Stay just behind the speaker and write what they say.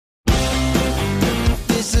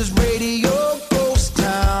This is Radio Ghost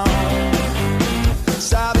Town.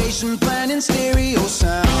 Salvation Plan in stereo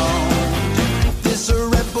sound. This a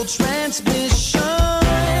rebel transmission.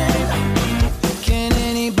 Can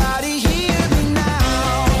anybody hear me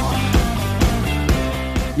now?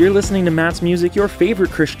 You're listening to Matt's Music, your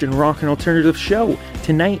favorite Christian rock and alternative show.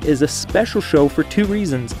 Tonight is a special show for two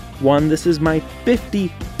reasons. One, this is my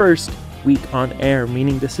 51st week on air,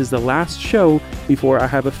 meaning this is the last show before I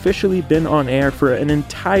have officially been on air for an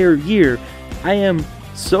entire year. I am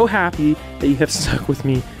so happy that you have stuck with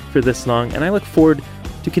me for this long, and I look forward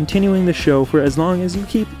to continuing the show for as long as you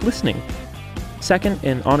keep listening. Second,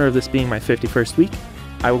 in honor of this being my 51st week,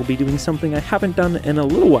 I will be doing something I haven't done in a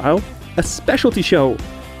little while, a specialty show.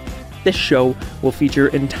 This show will feature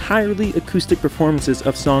entirely acoustic performances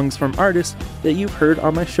of songs from artists that you've heard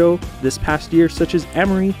on my show this past year, such as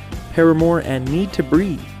Emery, Paramore, and Need to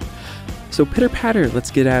Breathe. So pitter patter, let's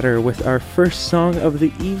get at her with our first song of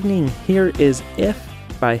the evening. Here is If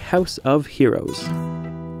by House of Heroes.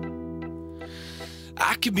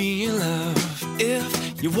 I could be in love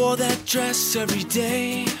if you wore that dress every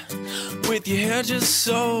day, with your hair just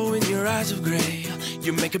so and your eyes of gray.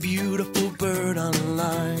 You make a beautiful bird on a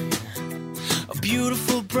line, a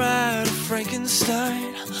beautiful bride of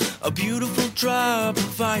Frankenstein, a beautiful drop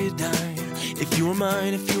of iodine. If you were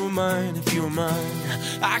mine, if you were mine, if you were mine,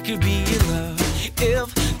 I could be in love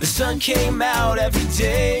if the sun came out every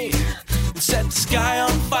day and set the sky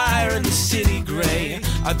on fire and the city gray.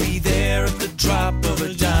 I'd be there at the drop of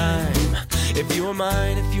a dime. If you were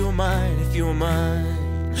mine, if you were mine, if you were mine.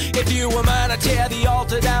 If you were mine, I'd tear the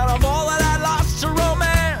altar down of all that I lost to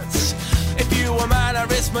romance. If you were mine,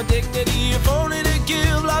 I'd risk my dignity, if only to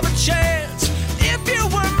give love a chance. If you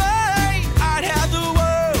were mine, I'd have the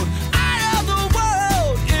world. I'd have the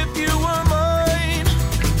world if you were mine.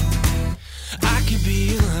 I could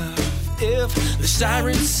be in love if the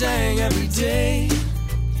sirens sang every day.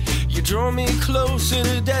 You drove me closer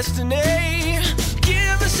to destiny.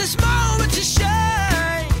 Give us this moment to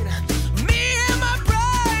shine. Me and my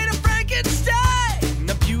bride of Frankenstein,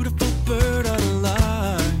 a beautiful bird on a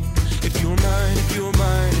line. If you were mine, if you were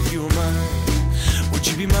mine, if you were mine, would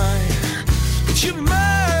you be mine? Would you be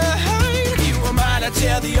mine? If you were mine, I'd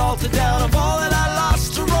tear the altar down of all that I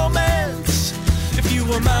lost to romance. If you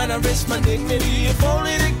were mine, I'd risk my dignity, if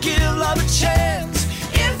only to give love a chance.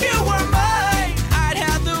 If you were mine, I'd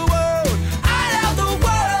have the world. I'd have the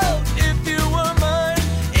world if you were mine.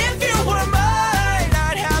 If you were mine,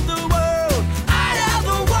 I'd have the world. I'd have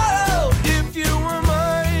the world if you were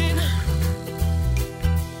mine.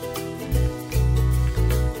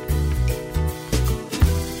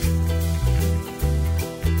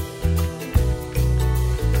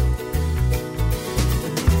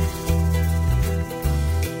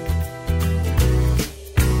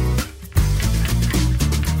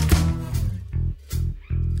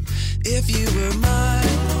 If you were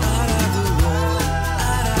mine, I'd have the world.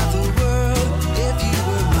 I'd have the world. If you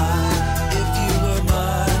were mine, if you were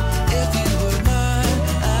mine, if you were mine,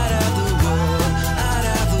 I'd have the world. I'd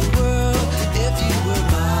have the world. If you were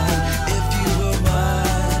mine, if you were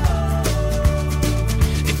mine.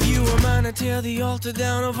 If you were mine, I'd tear the altar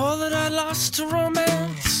down of all that I lost to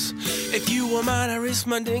romance. If you were mine, I risk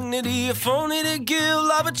my dignity, if only to give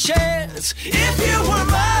love a chance. If you were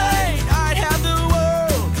mine, I'd have the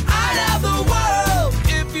world. I'd have the world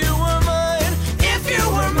if you were mine. If you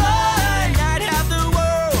were mine, I'd have the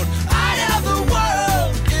world. I'd have the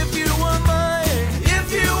world if you were mine.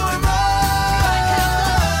 If you were mine,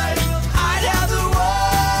 I'd have the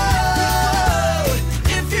world.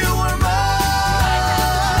 If you were mine,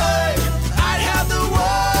 I'd have the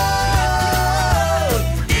world.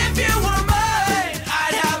 If you were mine,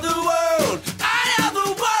 I'd have the world. I'd have the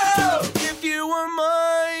world if you were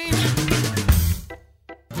mine.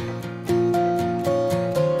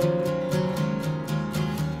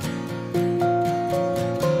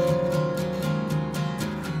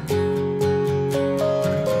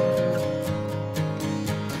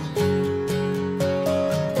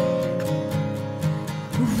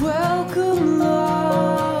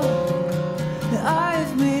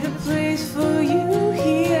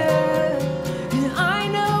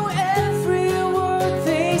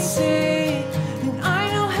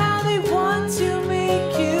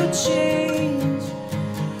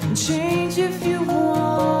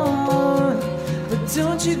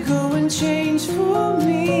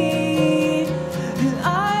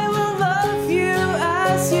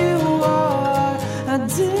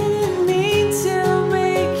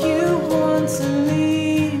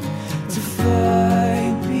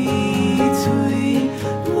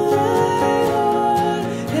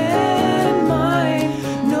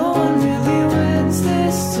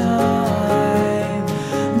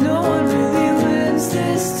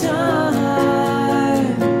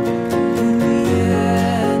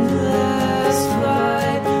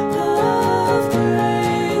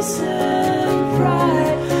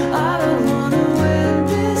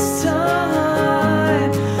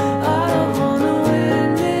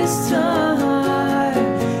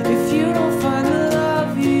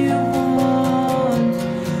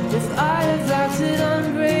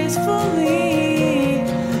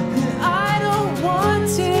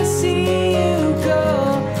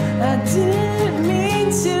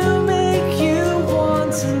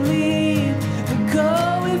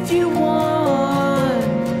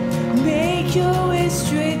 make your way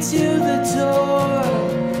straight to the door.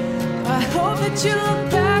 I hope that you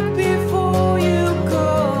look back before you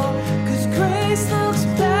go, 'cause grace looks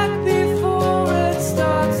back before it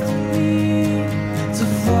starts to lead, to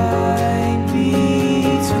find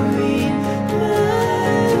between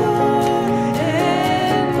my heart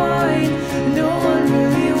and mine. No one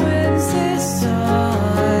really wins this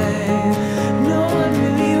time. No one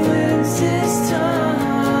really wins this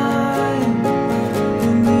time.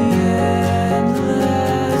 In the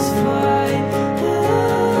endless fight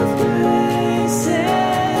of grace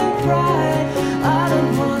and pride, I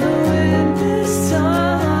don't wanna win this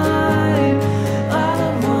time. I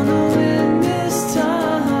don't wanna win this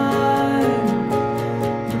time.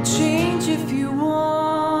 Change if you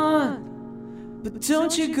want, but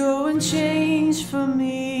don't you go and change for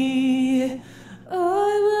me.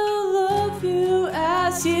 I will love you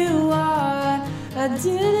as you are. I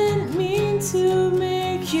didn't mean to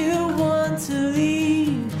make you want to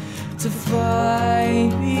leave, to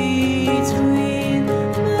fight between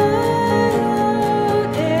my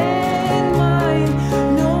heart and mine.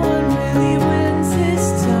 No one really wins this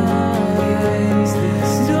time.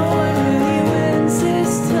 No one really wins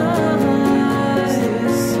this time.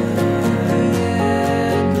 The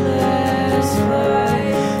endless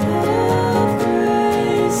fight of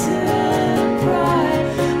grace and pride.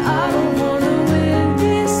 I don't wanna win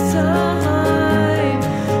this time.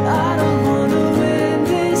 I don't wanna win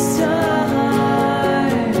this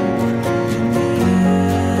time. The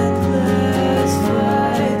endless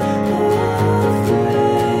fight of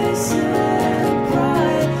grace and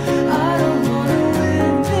pride. I don't wanna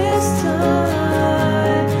win this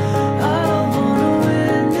time. I don't wanna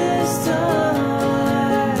win this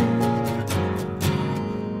time.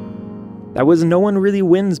 That was No One Really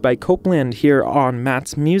Wins by Copeland here on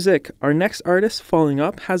Matt's Music. Our next artist, Falling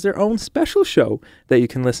Up, has their own special show that you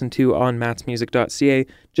can listen to on mattsmusic.ca.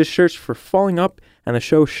 Just search for Falling Up and the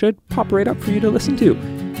show should pop right up for you to listen to.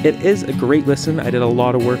 It is a great listen. I did a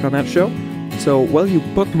lot of work on that show. So while you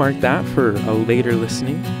bookmark that for a later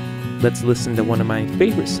listening, let's listen to one of my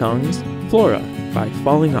favorite songs, Flora by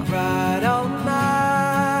Falling Up. Ride all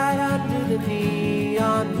night under the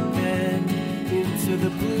neon men into the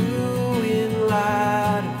blue in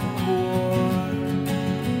light of war.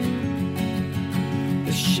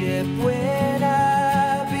 The ship went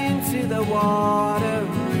up into the water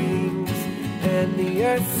rings, and the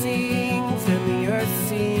earth sings, and the earth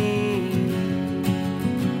sings.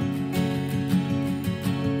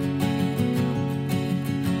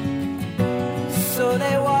 So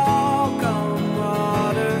they walk on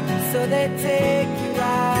water, so they take your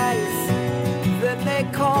eyes, then they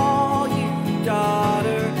call you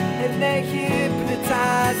daughter, and they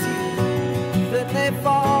hypnotize you, then they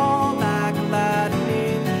fall like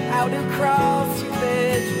lightning out across your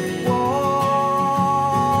bedroom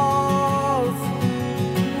walls.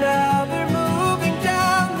 Now they're moving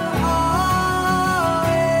down the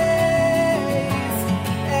hallways,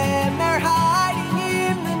 and they're hiding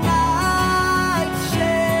in the night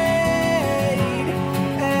shade,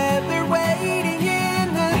 and they're waiting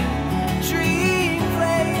in the dream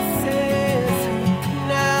places.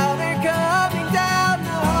 Now they're coming down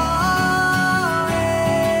the hallways.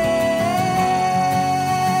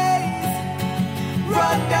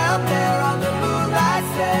 Run down there on the moonlight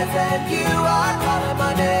stairs, and you are calling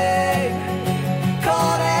my name.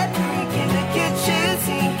 Cold and drink in the kitchen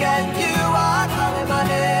sink, and you are calling my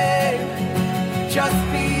name. Just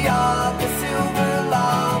beyond the silver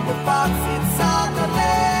lawn, the fox sits on the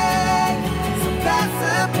lake. So pass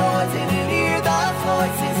the poison and hear those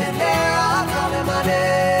voices, and they're all calling my name.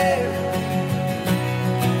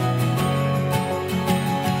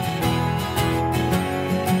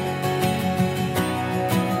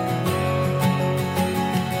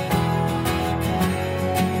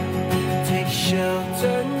 Take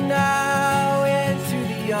shelter now into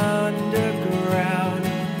the underground.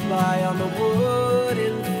 Lie on the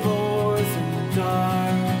wooden floors in the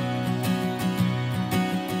dark.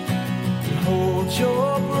 And hold your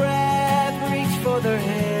breath. Reach for their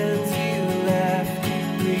hands you left.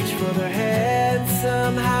 Reach for their hands.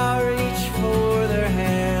 Somehow reach for their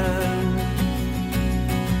hands.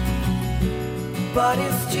 But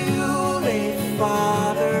it's too late,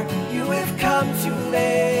 Father. You have come too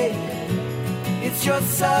late. It's your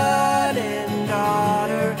son and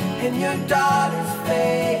daughter, and your daughter's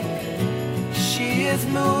fate. She is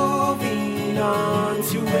moving on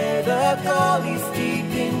to where the gully's deep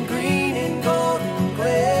in green and golden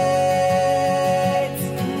glades.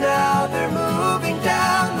 Now they're moving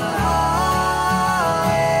down the hallways,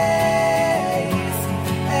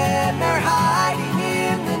 and they're hiding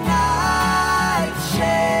in the night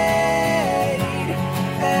shade.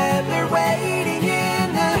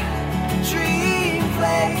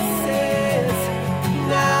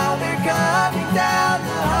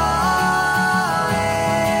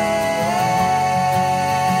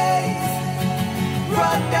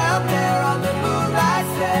 down there on the moonlight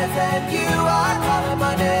stairs, and you are calling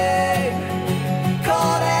my name.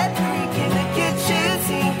 Cold and creak in the kitchen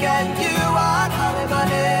sink, and you are calling my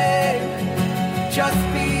name. Just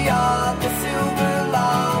beyond the silver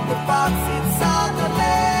lawn, the fox sits on the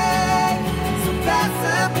lake. So pass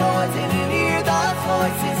the poison and hear those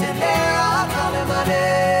voices, and they're all calling my name.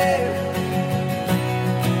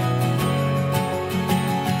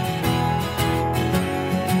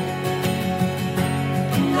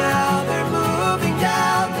 Now they're moving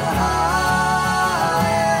down the highways,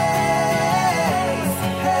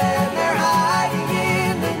 and they're hiding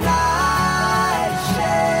in the night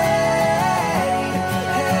shade,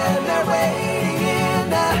 and they're waiting in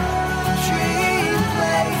the dream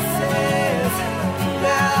places.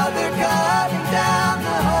 Now they're coming down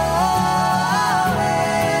the hallways.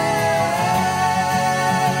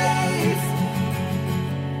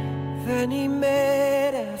 Then he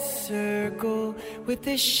made a circle with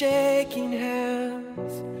his shaking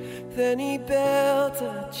hands. Then he built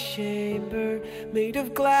a chamber made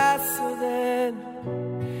of glass, so then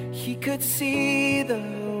he could see the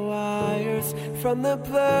wires from the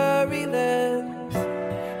blurry lens.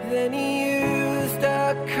 Then he used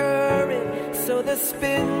a current, so the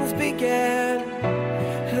spins began.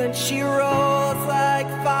 Then she rose like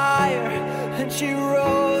fire, and she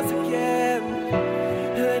rose again.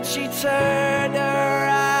 Then she turned her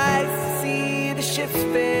eyes to see the ship's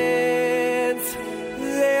fins.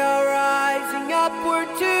 They are rising upward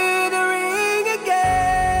to the ring again.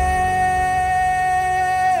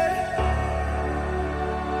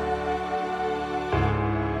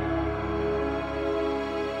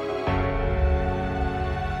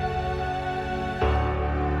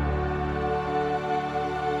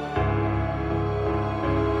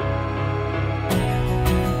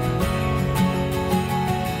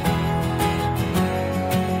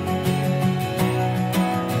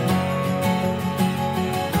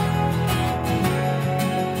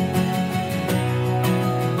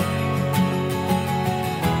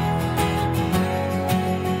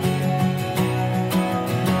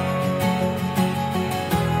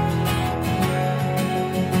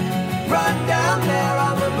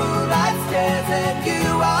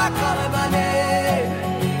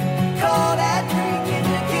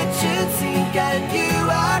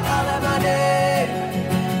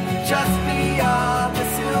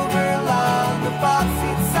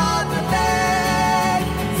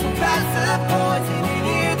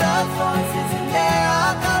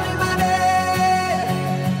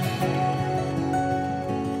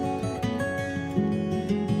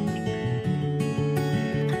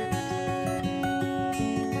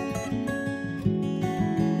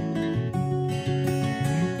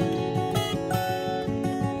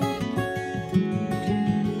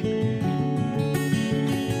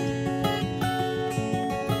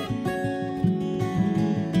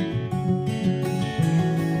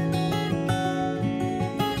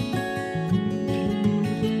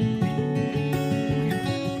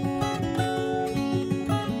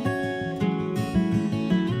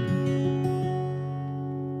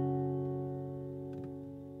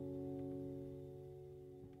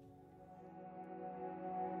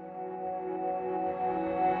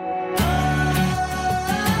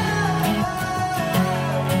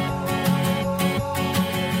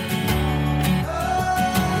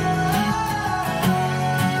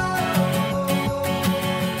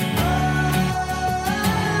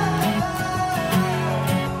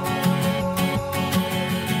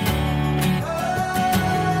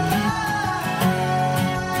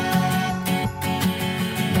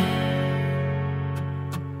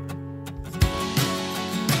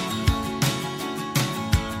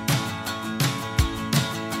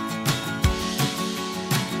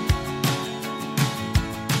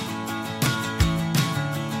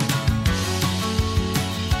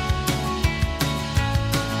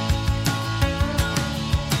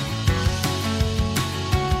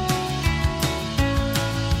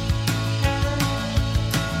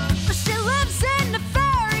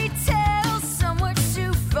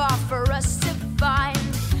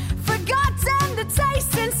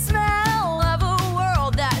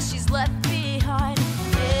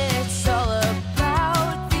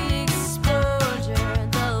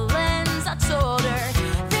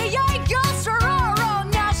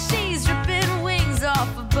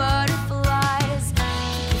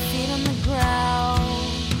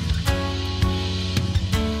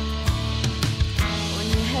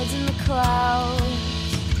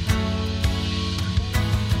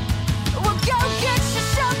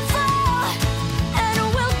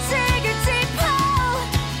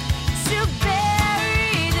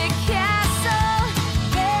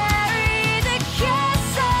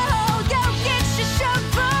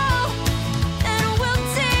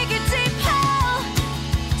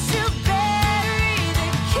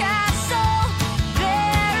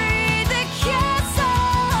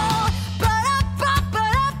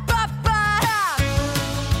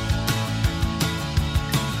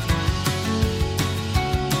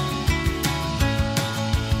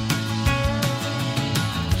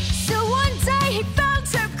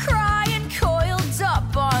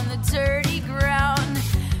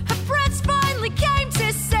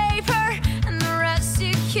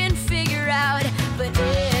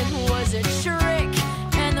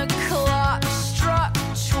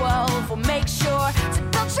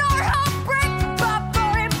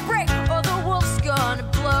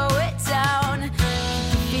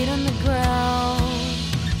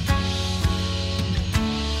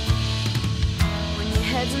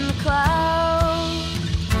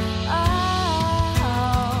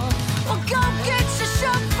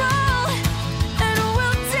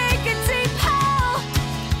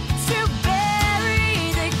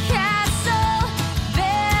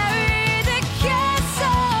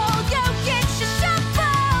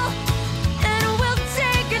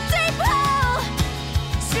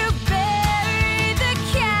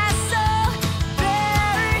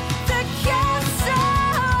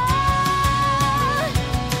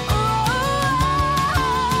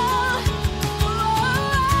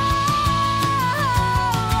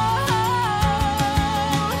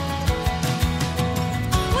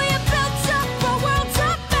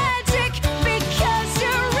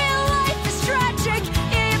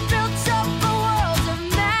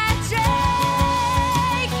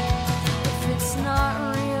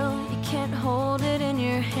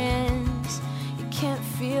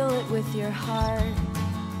 with your heart.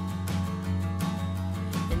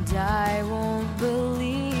 And I won't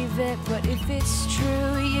believe it, but if it's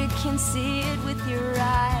true, you can see it with your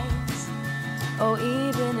eyes. Oh,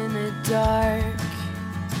 even in the dark.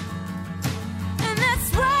 And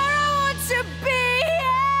that's where I want to be.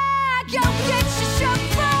 Yeah, go get your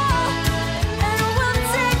shovel, and we'll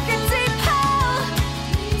take a deep hole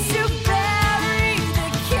to bury the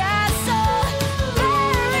castle.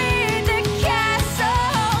 Bury the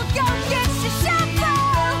castle. Go get your shovel,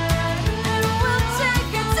 and we'll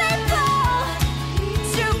take a deep hole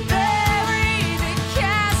to bury the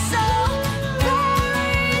castle.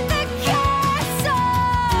 Bury the castle.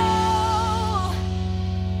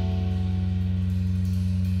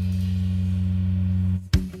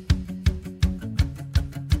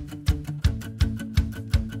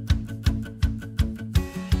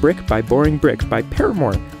 Brick by Boring Brick by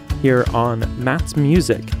Paramore here on Matt's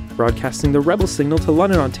Music, broadcasting the Rebel Signal to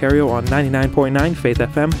London, Ontario on 99.9 Faith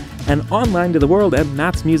FM and online to the world at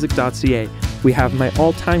mattsmusic.ca. We have my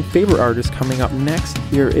all-time favorite artist coming up next.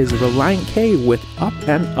 Here is Relient K with Up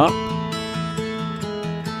and Up.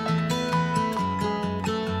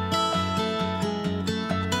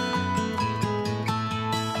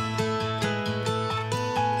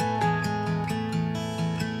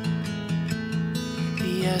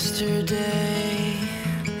 Yesterday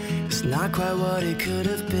is not quite what it could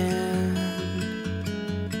have been,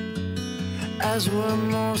 as were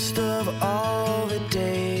most of all the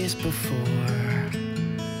days before.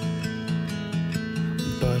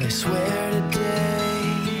 But I swear today,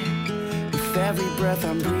 with every breath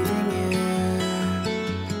I'm breathing in,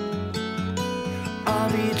 I'll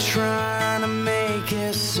be trying to make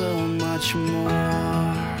it so much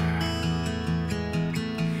more.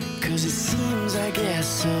 'Cause it seems I get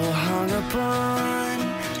so hung up on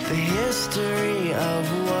the history of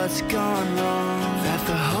what's gone wrong, that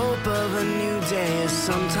the hope of a new day is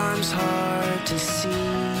sometimes hard to see.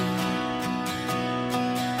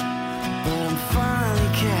 But I'm finally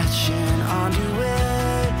catching on to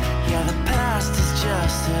it. Yeah, the past is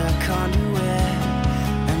just a conduit,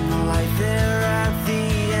 and the light there at the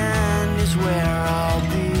end is where I'll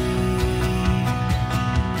be.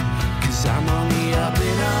 'Cause I'm on the up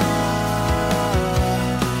and up.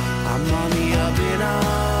 I'm on the up and up.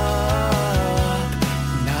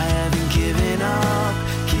 And I haven't given up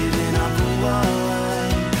on what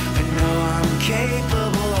I know I'm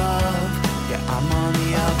capable of. Yeah, I'm on the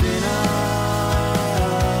up and up.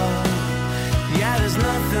 Yeah, there's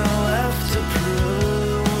nothing left to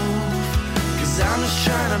prove. 'Cause I'm just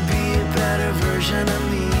trying to be a better version of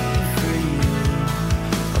me for you.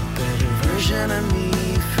 A better version of me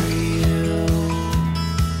for you.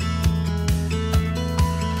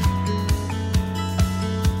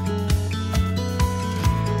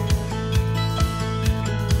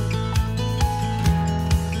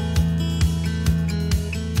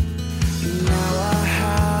 Now I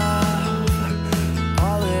have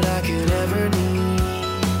all that I could ever need.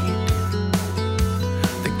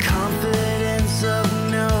 The confidence of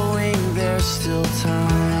knowing there's still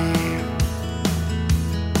time.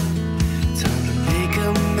 Time to make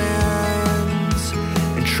amends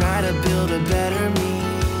and try to build a better me.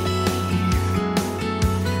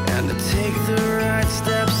 And to take the right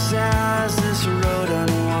steps as this road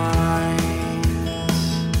unwinds.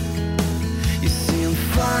 You see, I'm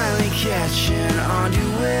finally catching on to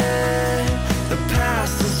it. The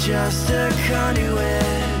past is just a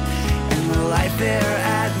conduit, and the light there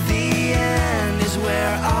at the end is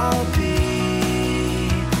where I'll be.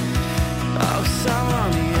 Oh, 'cause I'm on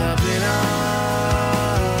the up and up.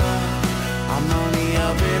 I'm on the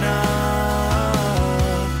up and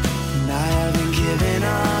up. And I haven't given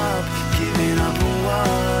up on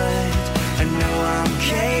what I know I'm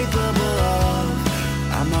capable of.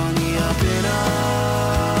 I'm on the up and up.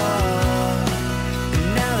 And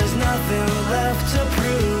now there's nothing left to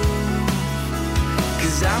prove.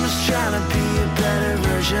 'Cause I'm just trying to be a better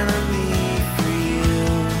version of me for you.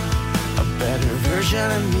 A better version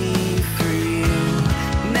of me for you.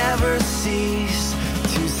 Never cease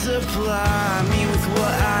to supply me with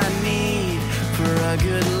what I need for a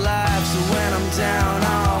good life. So when I'm down,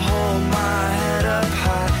 I'll hold my head up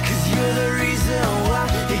high. 'Cause you're the reason why.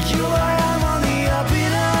 Yeah, you are. I'm on the up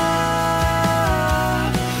and up.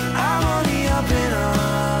 I'm on the up and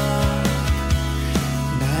up.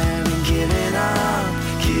 And I haven't given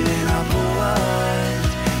up on what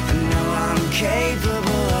I know I'm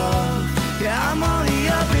capable of. Yeah, I'm on the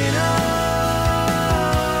up and up.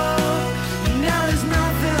 Now there's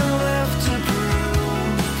nothing left to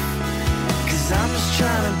prove. 'Cause I'm just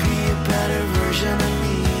trying to be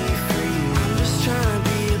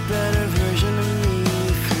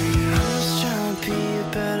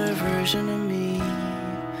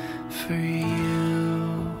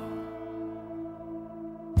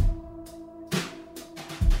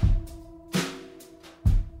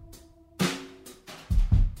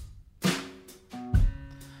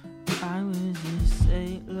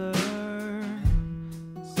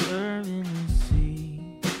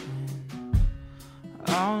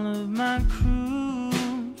of my crew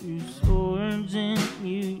drew swords in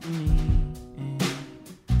mutiny.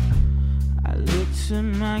 I looked to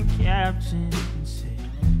my captain and said,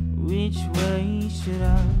 which way should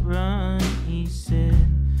I run? He said,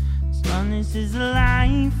 son, this is the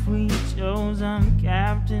life we chose. I'm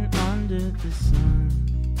captain under the sun.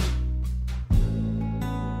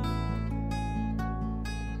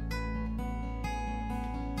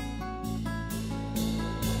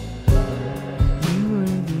 You were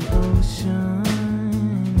the ocean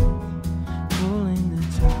pulling the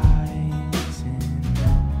tides, and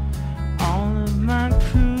all of my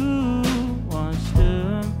crew washed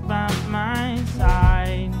up by my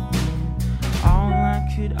side. All I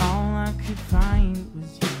could find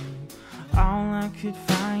was you. All I could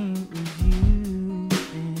find was you.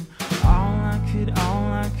 And all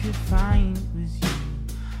I could find was you.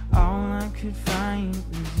 All I could find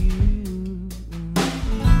was you.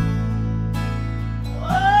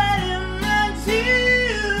 What am I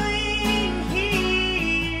doing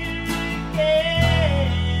here again?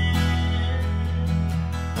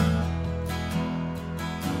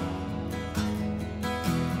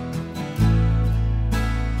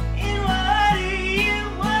 And what do you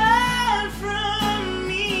want from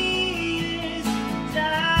me this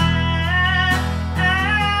time?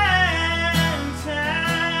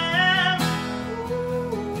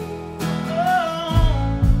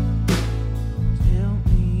 Tell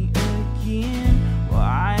me again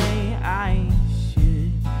why I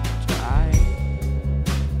should try.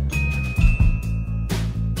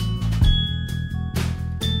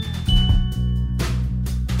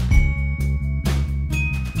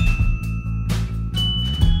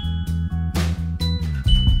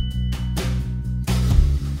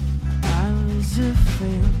 I was a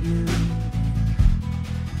failure,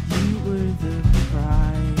 you were the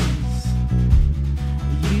prize.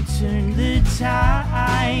 You turned the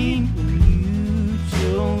tide when you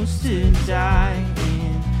chose to die,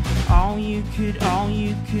 and all you could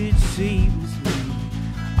see was me.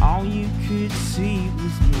 All you could see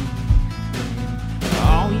was me.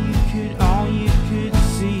 All you could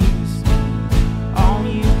see was me. All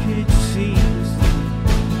you could see was me.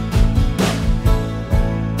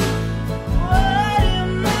 What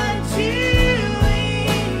am I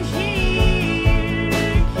doing here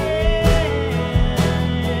again?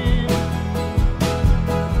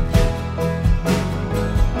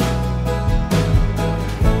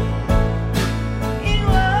 And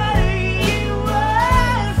what do you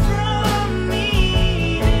want from me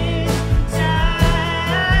this time?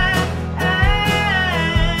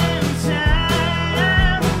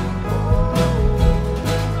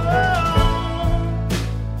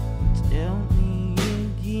 Tell me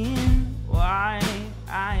again why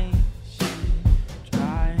I should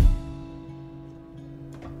try.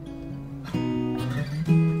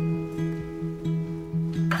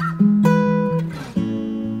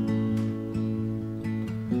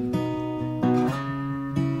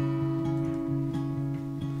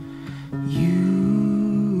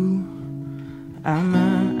 You are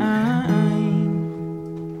mine.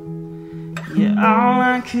 You're all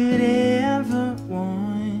I could ever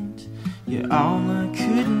want. You're all I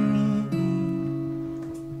could need.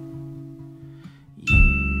 You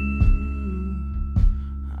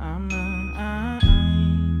are mine.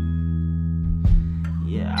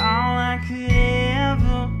 You're all I could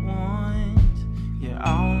ever want. You're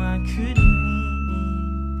all I could need. You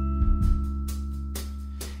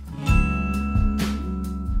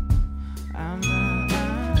are mine.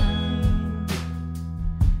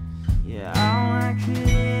 You're all I could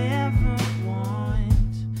ever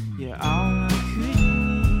want. You're all I could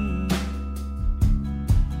need.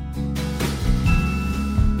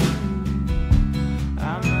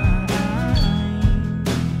 I'm mine.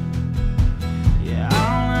 You're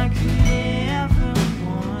all I could ever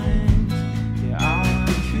want. You're all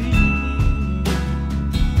I could need.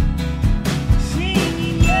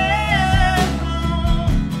 Singing yeah,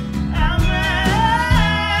 I'm mine.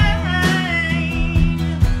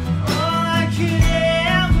 All I could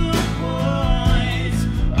ever want,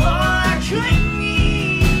 all I could need.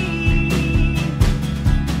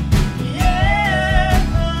 Yeah,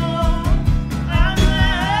 I'm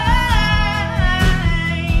mine.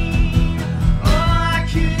 All I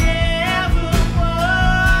could ever want,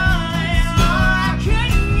 all I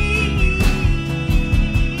could need.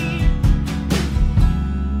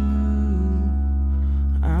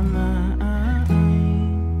 I'm mine.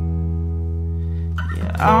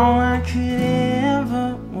 You're all I could ever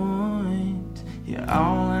want. You're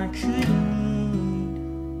all I could need.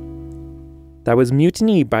 That was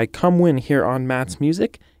Mutiny by Come Win here on Matt's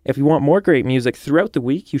Music. If you want more great music throughout the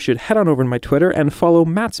week, you should head on over to my Twitter and follow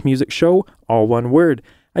Matt's Music Show, all one word.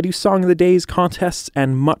 I do Song of the Days, contests,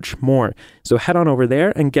 and much more. So head on over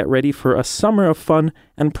there and get ready for a summer of fun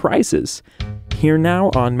and prizes. Here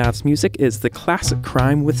now on Matt's Music is The Classic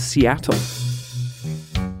Crime with Seattle.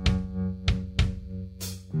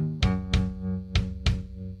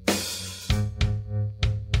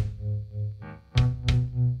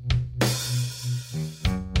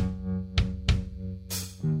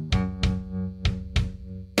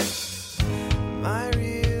 My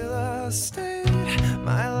real estate,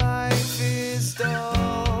 my life is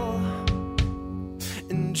dull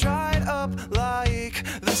and dried up like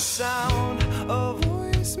the sound a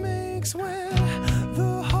voice makes when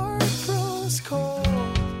the heart grows cold.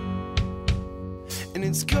 And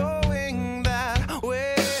it's going that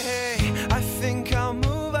way. I think I'll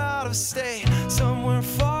move out of state, somewhere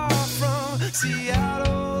far from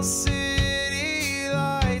Seattle city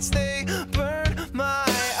lights. They burn my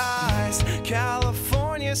eyes.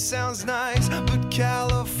 California sounds nice, but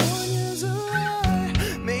California's a lie.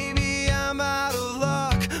 Maybe I'm out of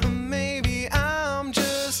luck, or maybe I'm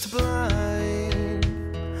just blind.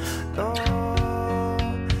 Oh,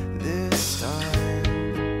 this time.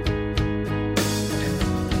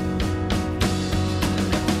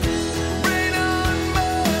 Rain on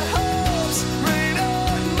my hopes, rain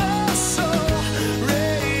on my soul,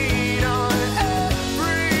 rain on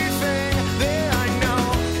everything that I know.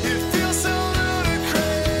 It feels so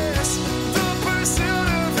ludicrous, the pursuit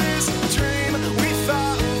of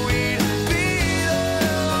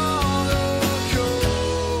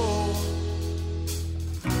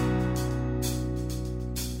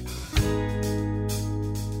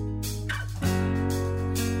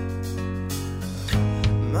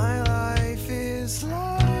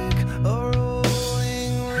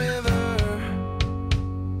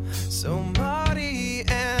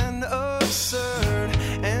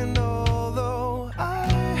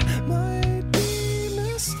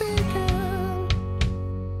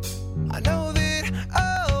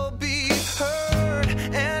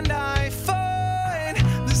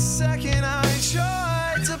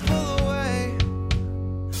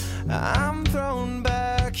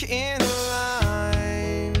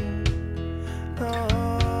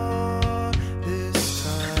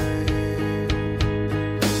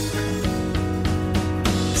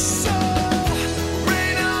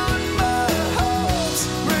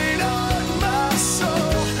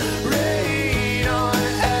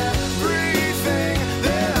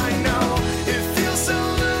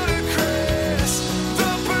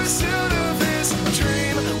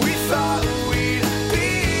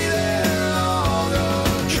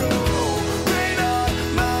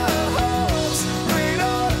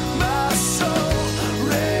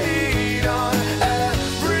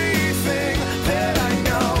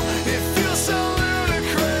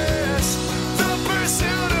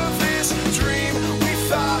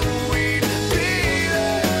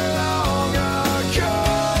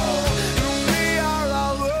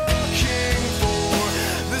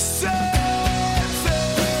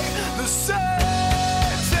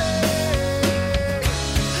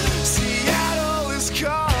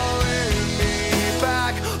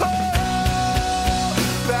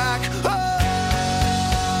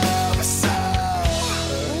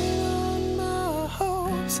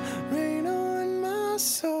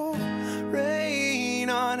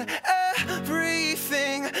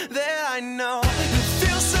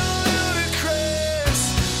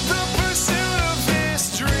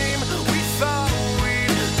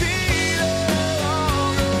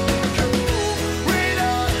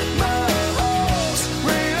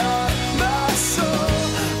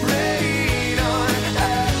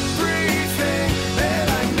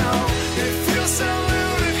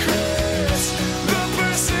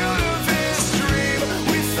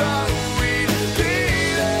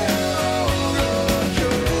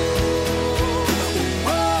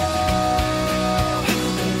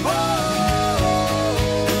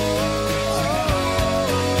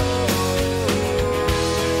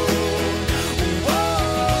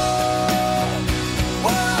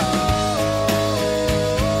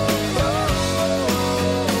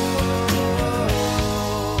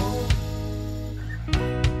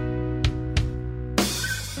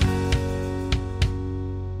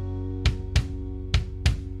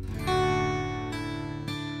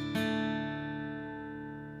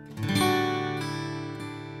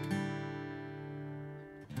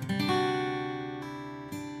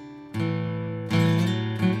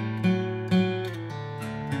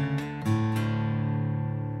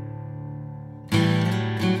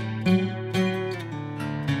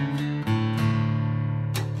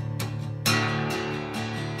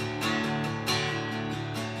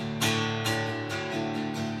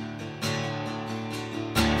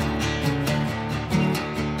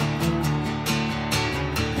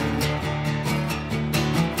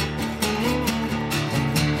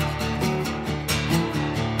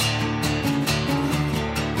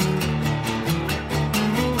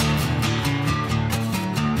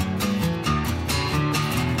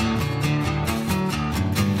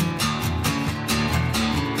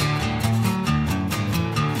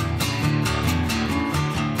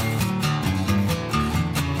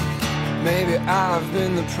maybe I've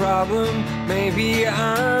been the problem, maybe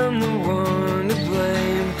I'm the one to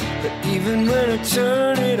blame. But even when I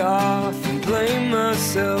turn it off and blame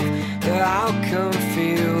myself, the outcome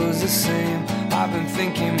feels the same. I've been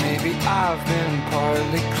thinking maybe I've been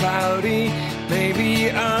partly cloudy, maybe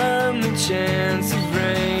I'm the chance of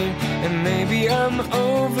rain, and maybe I'm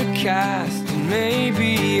overcast, and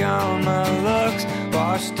maybe all my luck's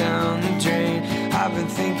washed down the drain. I've been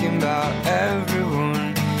thinking about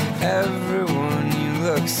everyone, everyone, you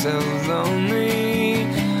look so lonely.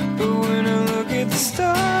 But when I look at the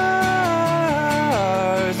stars,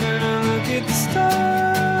 when I look at the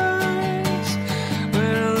stars,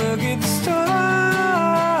 when I look at the stars,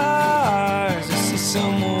 I see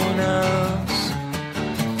someone else.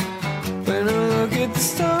 When I look at the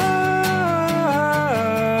stars,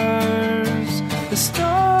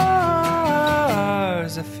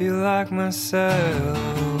 I feel like myself.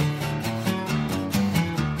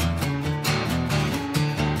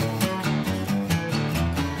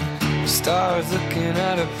 Stars looking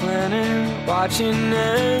at a planet, watching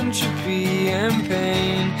entropy and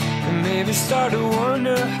pain, and maybe start to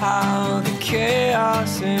wonder how the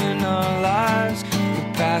chaos in our lives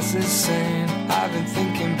would pass as sane. I've been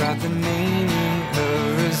thinking about the meaning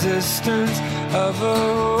of resistance, of a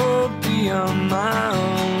hope beyond my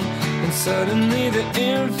own, and suddenly the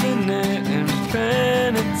infinite and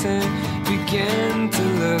penitent began to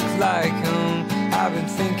look like home. I've been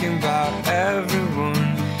thinking about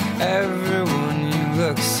everyone, everyone, you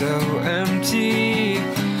look so empty.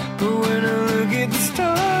 But when I look at the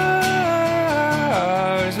stars,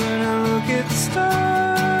 when I look at the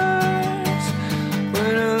stars,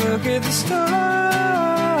 when I look at the stars,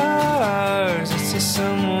 I see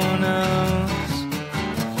someone else.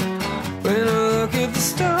 When I look at the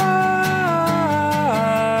stars,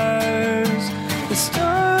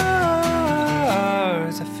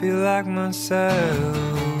 I feel like myself.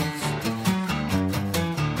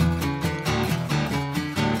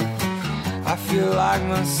 I feel like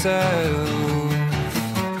myself.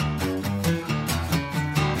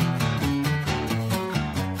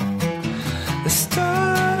 The stars,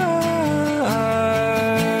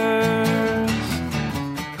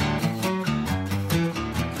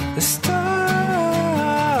 the stars,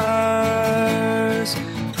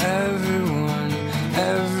 everyone,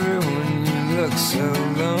 everyone, you look so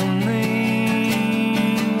lonely.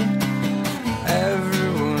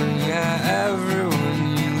 Everyone, yeah, everyone,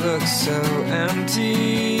 you look so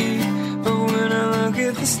empty. But when I look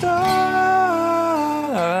at the stars,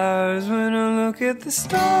 when I look at the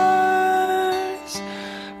stars,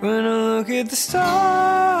 when I look at the stars,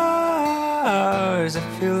 I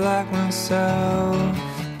feel like myself.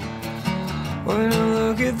 When I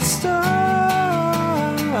look at the stars,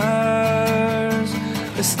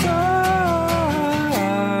 the stars.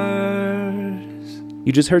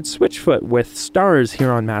 You just heard Switchfoot with Stars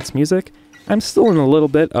here on Matt's Music. I'm still in a little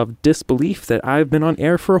bit of disbelief that I've been on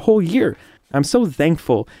air for a whole year. I'm so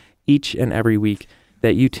thankful each and every week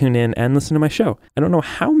that you tune in and listen to my show. I don't know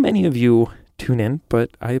how many of you tune in, but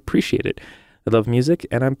I appreciate it. I love music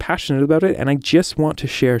and I'm passionate about it, and I just want to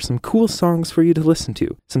share some cool songs for you to listen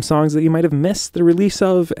to. Some songs that you might have missed the release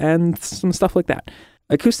of and some stuff like that.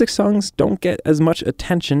 Acoustic songs don't get as much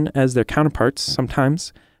attention as their counterparts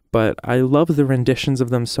sometimes, but I love the renditions of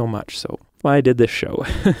them so much, so why I did this show.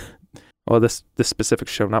 Well, this specific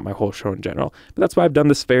show, not my whole show in general, but that's why I've done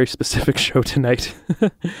this very specific show tonight.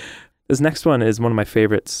 This next one is one of my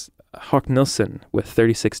favorites, Hawk Nilsson with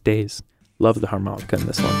 36 Days. Love the harmonica in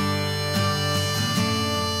this one.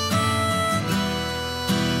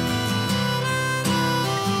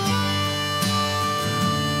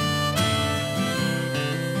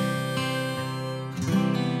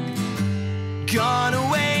 Gone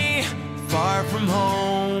away, far from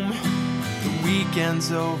home, the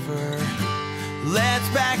weekend's over. Let's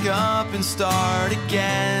back up and start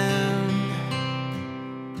again.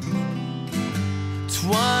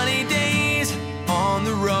 20 days on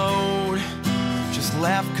the road, just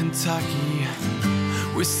left Kentucky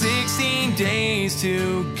with 16 days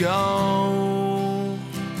to go.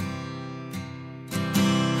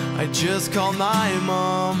 I just called my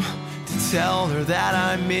mom to tell her that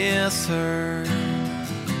I miss her.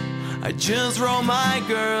 I just wrote my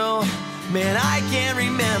girl, man, I can't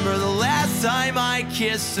remember the last time I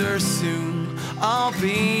kissed her. Soon I'll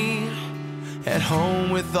be at home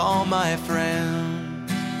with all my friends.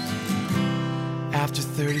 After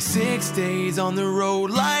 36 days on the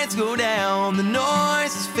road, lights go down, the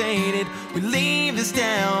noise is faded. We leave this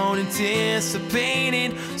town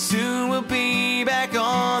anticipated. Soon we'll be back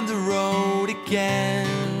on the road again.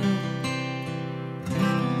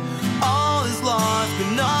 All is lost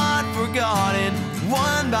but not forgotten.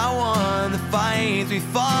 One by one, the fights we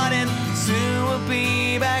fought, and soon we'll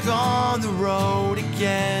be back on the road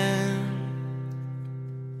again.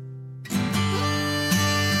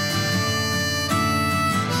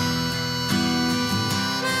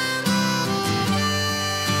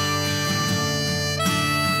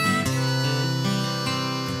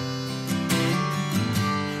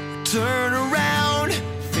 Turn around,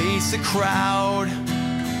 face the crowd.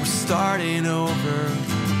 We're starting over.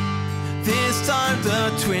 This time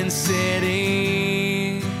the Twin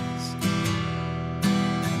Cities.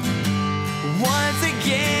 Once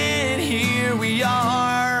again, here we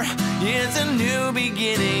are. It's a new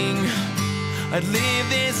beginning. I'd live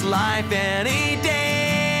this life any day.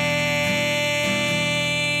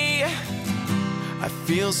 I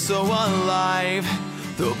feel so alive,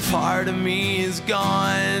 though part of me is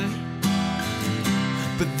gone.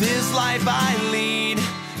 But this life I lead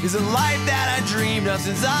is a life that I dreamed of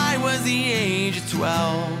since I was the age of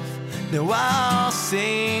 12. Now I'll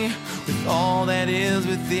sing with all that is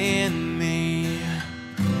within me.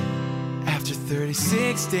 After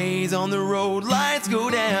 36 days on the road, lights go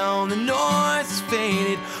down, the noise is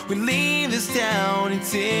faded. We leave this town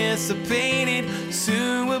anticipated.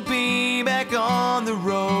 Soon we'll be back on the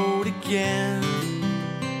road again.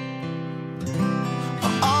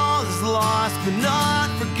 All is lost but not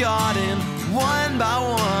forgotten. One by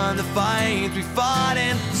one, the fights we fought,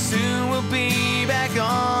 and soon we'll be back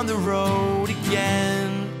on the road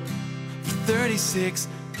again. For 36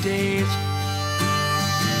 days.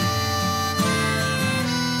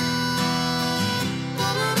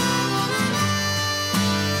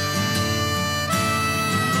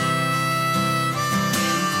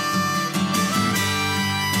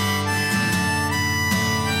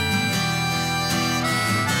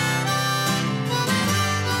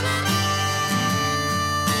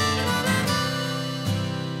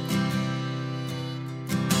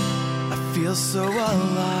 Feel so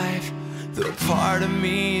alive, though part of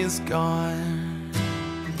me is gone.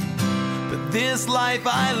 But this life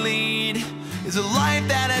I lead is a life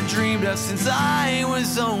that I've dreamed of since I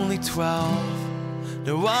was only 12.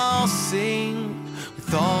 Now I'll sing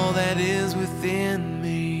with all that is within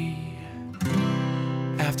me.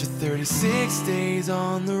 After 36 days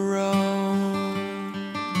on the road.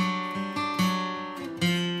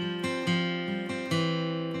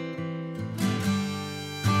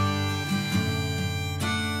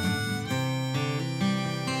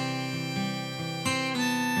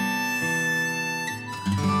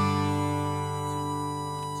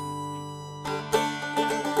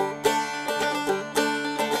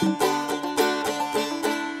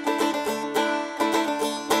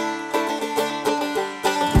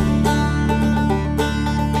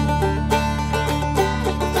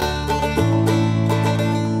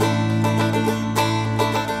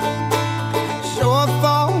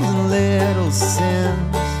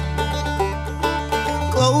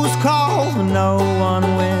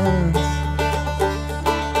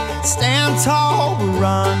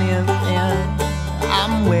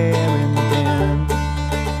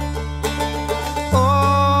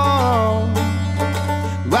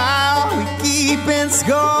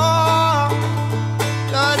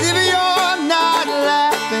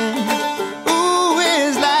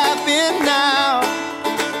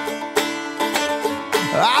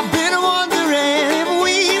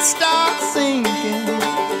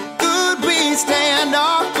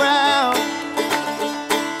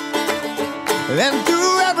 And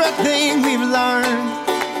through everything we've learned,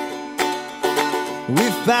 we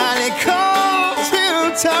finally come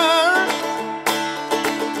to terms.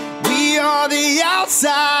 We are the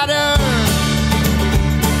outsiders.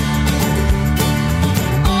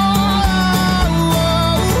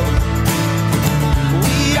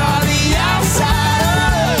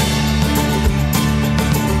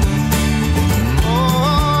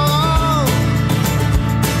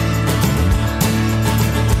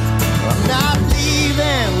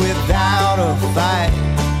 Fight.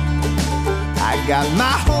 I got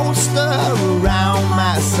my holster around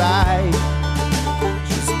my side.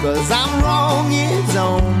 Just 'cause I'm wrong, it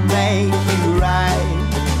don't make you right.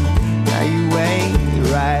 Now you ain't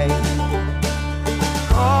right.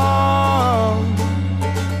 Oh,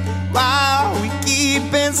 while we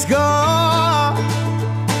keeping score.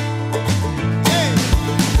 Hey.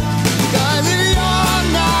 'Cause if you're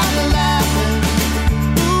not laughing,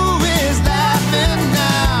 who is laughing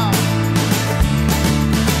now?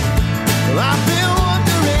 I've been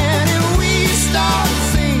wondering if we start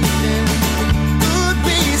sinking, could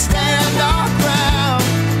we stand our ground?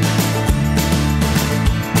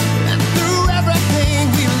 And through everything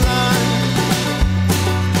we learned,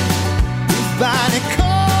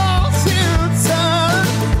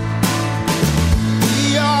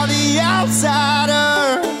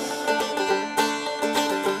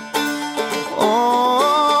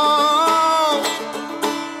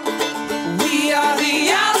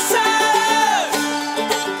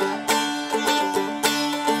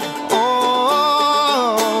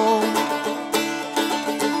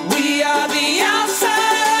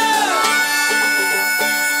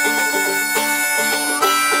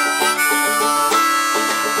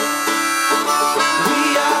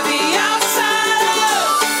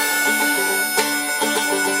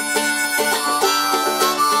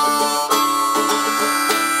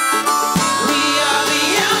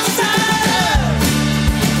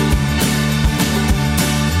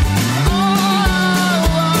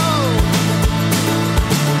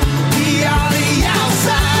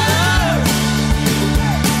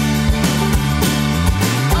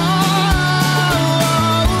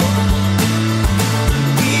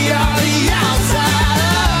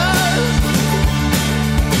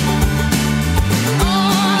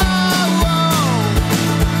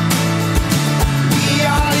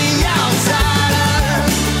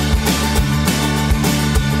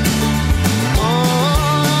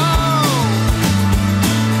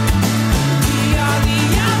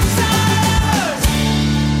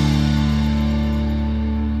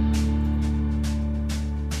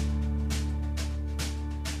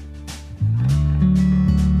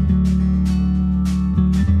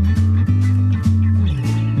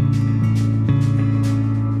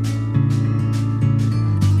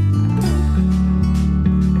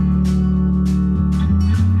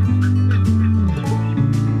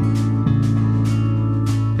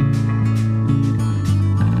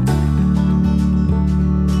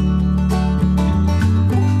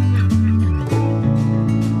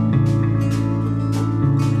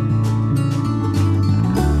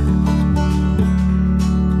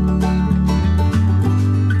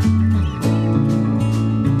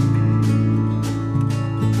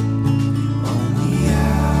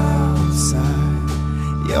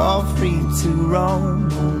 roam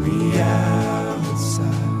on the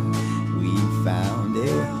outside. We found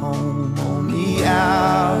a home on the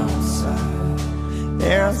outside.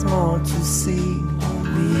 There's more to see on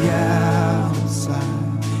the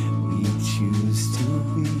outside. We choose to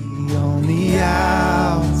be on the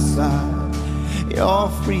outside. You're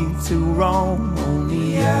free to roam on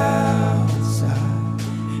the outside.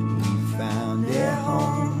 We found a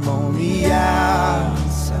home on the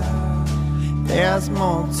outside. There's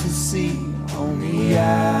more to see on the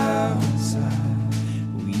outside.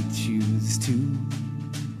 We choose to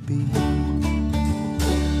be.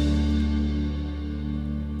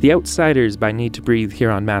 The Outsiders by Need to Breathe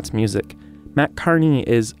here on Matt's Music. Matt Carney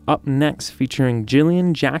is up next featuring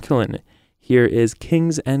Gillian Jacqueline. Here is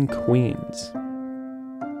Kings and Queens.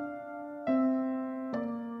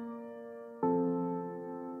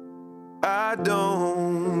 I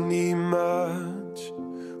don't need much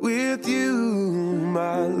with you,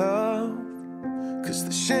 my love, 'cause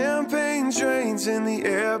the champagne drains and the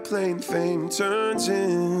airplane fame turns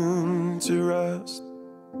into rust.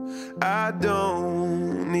 I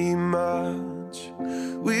don't need much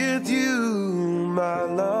with you, my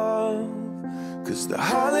love, 'cause the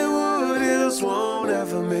Hollywood Hills won't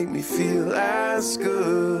ever make me feel as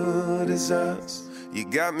good as us. You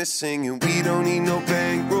got me singing, we don't need no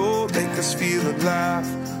bankroll, make us feel alive.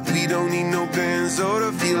 We don't need no Benzo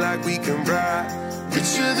to feel like we can ride.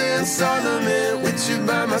 Richer than Solomon, with you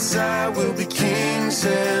by my side, we'll be kings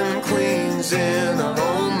and queens in our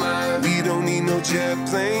own mind. We don't need no jet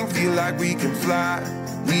plane, feel like we can fly.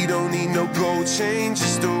 We don't need no gold chain,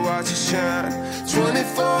 just to watch it shine.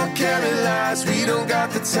 24 karat lights, we don't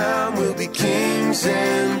got the time. We'll be kings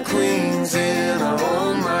and queens in our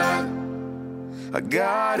own mind. I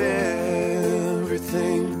got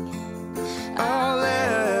everything I'll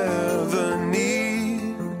ever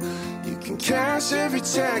need. You can cash every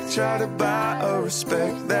check, try to buy a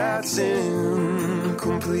respect that's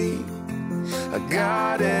incomplete. I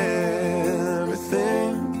got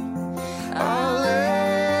everything I'll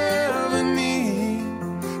ever need.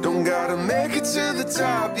 Don't gotta make it to the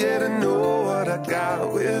top yet, I know what I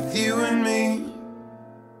got with you and me.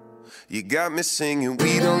 You got me singing,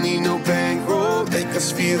 we don't need no bankroll, make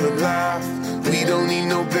us feel alive. We don't need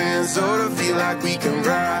no Benzo to feel like we can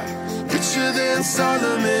ride. Richer than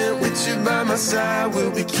Solomon, with you by my side,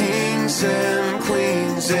 we'll be kings and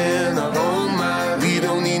queens in our own mind. We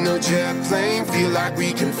don't need no jet plane, feel like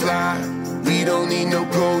we can fly. We don't need no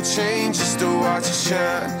gold chain, just to watch it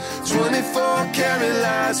shine. 24 karat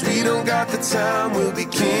lights, we don't got the time. We'll be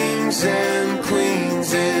kings and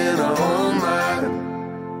queens in our own mind.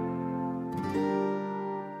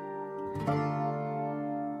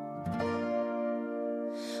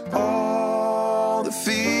 All the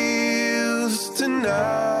feels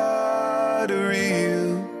tonight are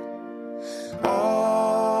real.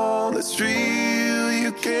 All that's real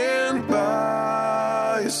you can't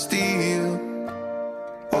buy or steal.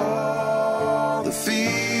 All the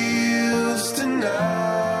feels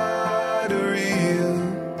tonight are real.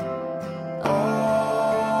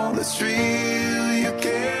 All that's real you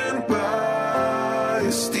can't buy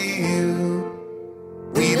or steal.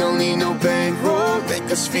 We don't need no bankroll,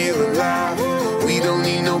 make us feel alive. We don't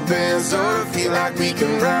need no Benzo to feel like we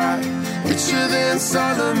can ride. Richer than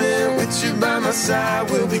Solomon, with you by my side,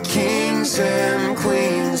 we'll be kings and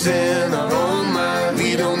queens in our own mind.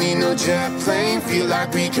 We don't need no jet plane, feel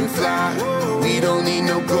like we can fly. We don't need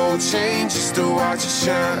no gold chain, just to watch it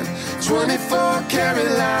shine. 24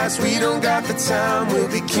 karat lights, we don't got the time. We'll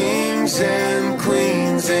be kings and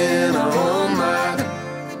queens in our own mind.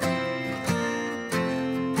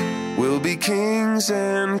 We'll be kings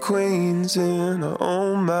and queens in our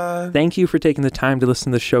own mind. Thank you for taking the time to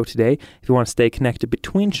listen to the show today. If you want to stay connected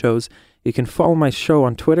between shows, you can follow my show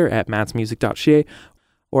on Twitter at matsmusic.ca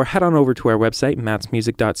or head on over to our website,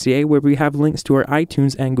 matsmusic.ca, where we have links to our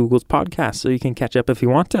iTunes and Google's podcasts, so you can catch up if you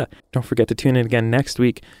want to. Don't forget to tune in again next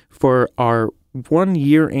week for our 1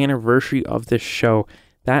 year anniversary of this show.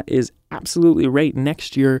 That is absolutely right.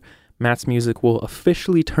 Next year, Matt's Music will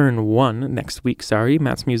officially turn 1. Next week,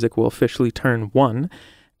 Matt's Music will officially turn 1.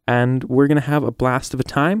 And we're going to have a blast of a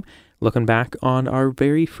time looking back on our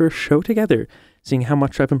very first show together, seeing how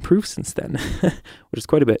much I've improved since then, which is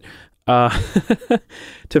quite a bit.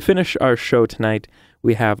 To finish our show tonight,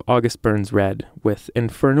 we have August Burns Red with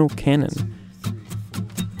Infernal Cannon.